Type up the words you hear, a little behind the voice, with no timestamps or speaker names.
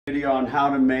Video on how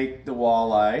to make the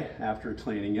walleye after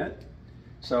cleaning it.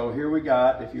 So here we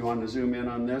got, if you want to zoom in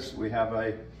on this, we have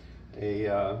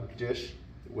a dish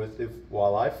with the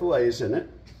walleye fillets in it.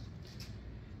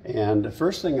 And the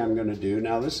first thing I'm going to do,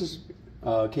 now this is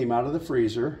came out of the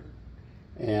freezer,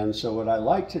 and so what I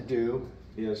like to do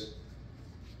is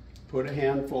put a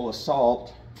handful of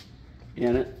salt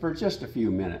in it for just a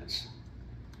few minutes.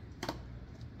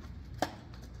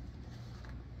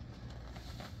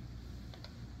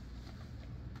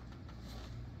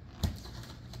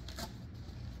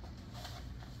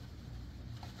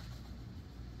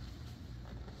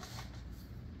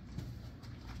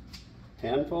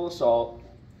 Handful of salt,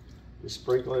 just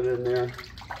sprinkle it in there,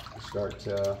 start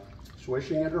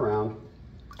swishing it around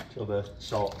till the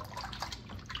salt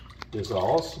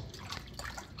dissolves.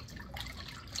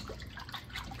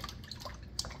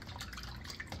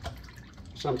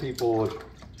 Some people would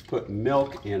put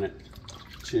milk in it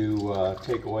to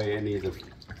take away any of the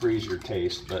freezer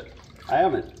taste, but I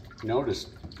haven't noticed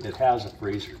it has a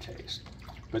freezer taste.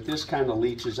 But this kind of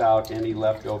leaches out any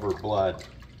leftover blood.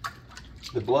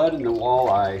 The blood in the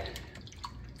walleye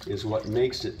is what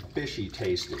makes it fishy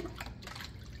tasting.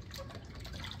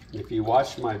 If you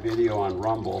watched my video on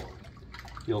Rumble,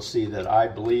 you'll see that I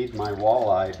bleed my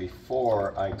walleye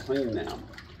before I clean them.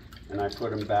 And I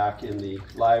put them back in the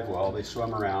live well. They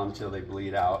swim around until they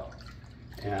bleed out.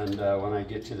 And when I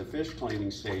get to the fish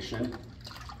cleaning station,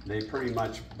 they pretty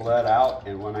much bled out.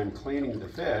 And when I'm cleaning the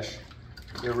fish,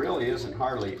 there really isn't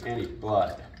hardly any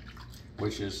blood,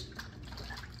 which is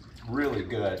really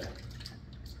good.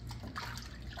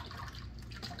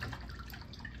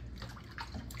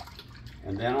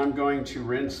 And then I'm going to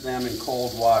rinse them in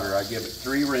cold water. I give it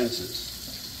 3 rinses.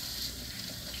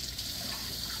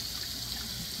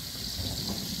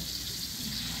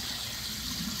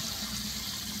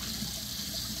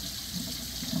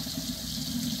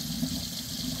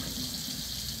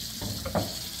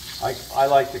 I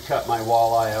like to cut my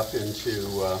walleye up into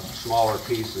smaller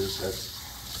pieces.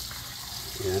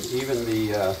 And even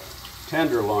the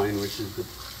tenderloin, which is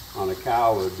on a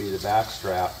cow would be the back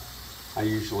strap, I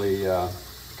usually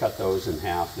cut those in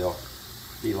half. They'll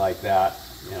be like that,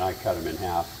 and I cut them in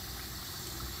half.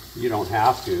 You don't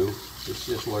have to, it's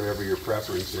just whatever your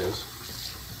preference is.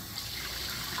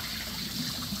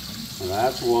 And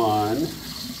that's one.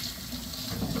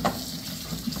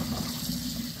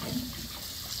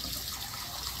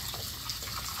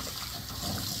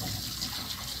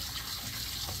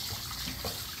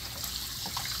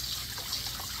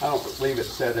 I don't leave it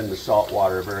set in the salt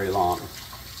water very long,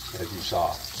 as you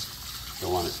saw.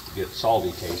 Don't want it to get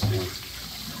salty tasting.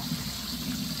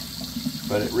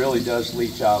 But it really does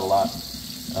leach out a lot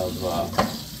of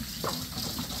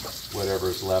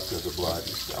whatever's left of the blood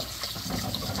and stuff.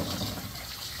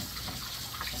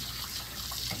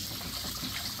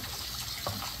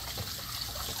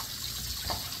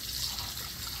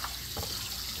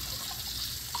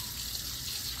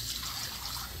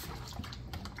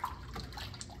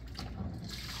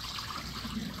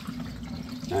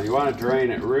 Now you want to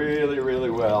drain it really, really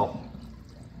well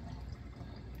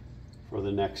for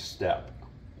the next step.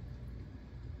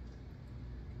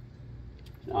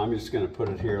 Now I'm just going to put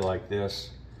it here like this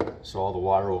so all the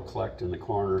water will collect in the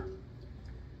corner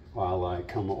while I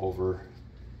come over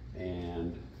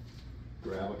and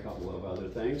grab a couple of other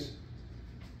things.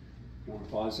 You want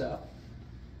to pause that?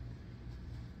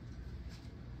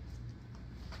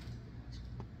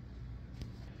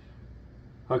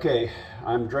 Okay,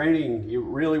 I'm draining. You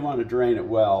really want to drain it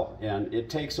well, and it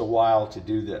takes a while to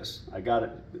do this. I got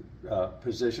it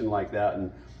positioned like that,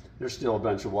 and there's still a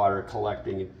bunch of water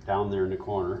collecting down there in the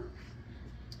corner.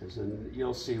 And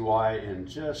you'll see why in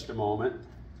just a moment.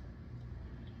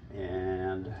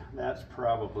 And that's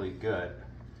probably good.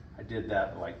 I did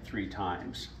that like 3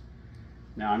 times.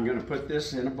 Now I'm going to put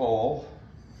this in a bowl,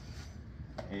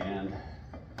 and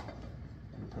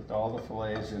put all the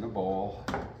fillets in a bowl.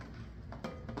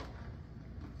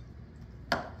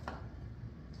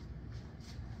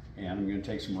 And I'm going to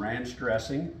take some ranch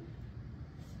dressing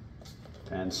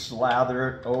and slather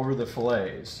it over the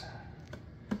fillets.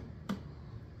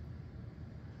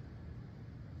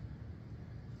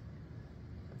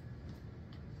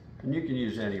 And you can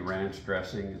use any ranch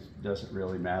dressing, it doesn't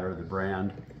really matter the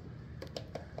brand.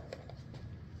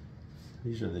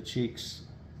 These are the cheeks.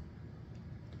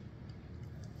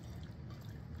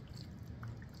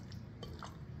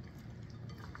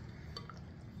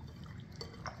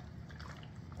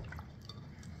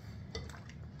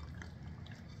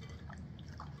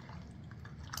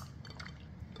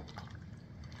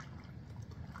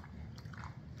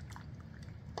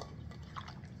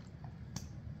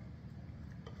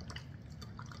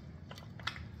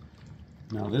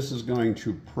 Now this is going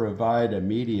to provide a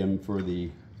medium for the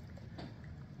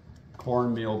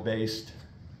cornmeal based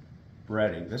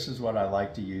breading. This is what I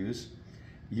like to use.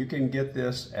 You can get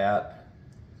this at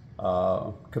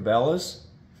Cabela's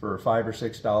for $5 or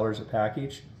 $6 a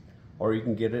package, or you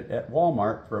can get it at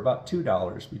Walmart for about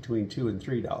 $2, between $2 and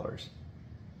 $3.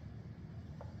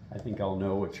 I think I'll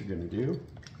know what you're going to do.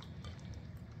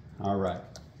 All right.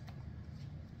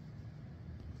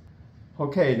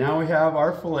 Okay, now we have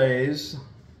our fillets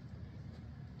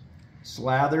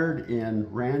slathered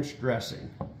in ranch dressing.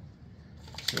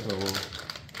 So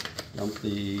dump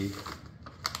the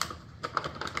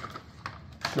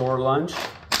Shore Lunch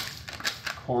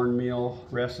cornmeal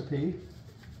recipe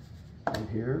in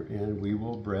here, and we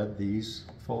will bread these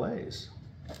fillets.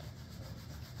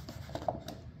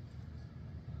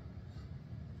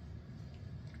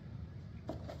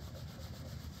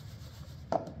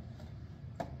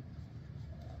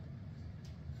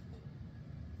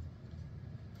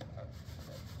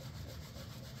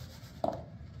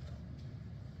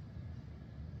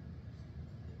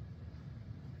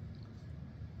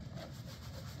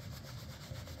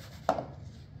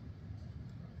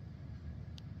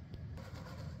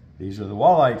 These are the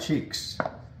walleye cheeks.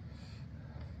 A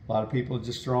lot of people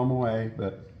just throw them away,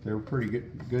 but they're pretty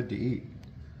good to eat.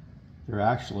 They're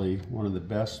actually one of the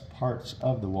best parts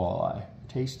of the walleye.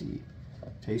 Tasty,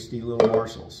 tasty little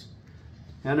morsels.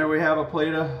 And there we have a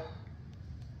plate of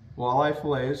walleye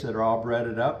fillets that are all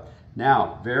breaded up.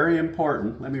 Now, very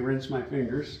important, let me rinse my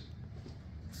fingers.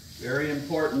 Very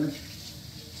important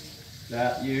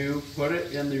that you put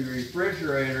it in the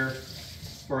refrigerator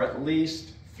for at least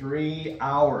 3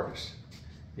 hours.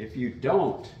 If you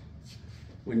don't,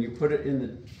 when you put it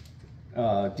in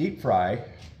the deep fry,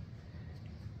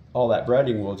 all that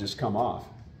breading will just come off.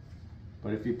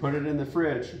 But if you put it in the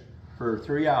fridge for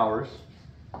 3 hours,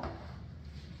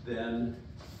 then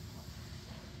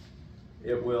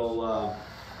it will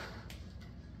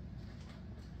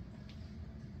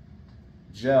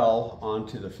gel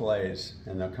onto the fillets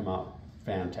and they'll come out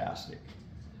fantastic.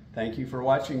 Thank you for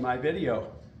watching my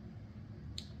video.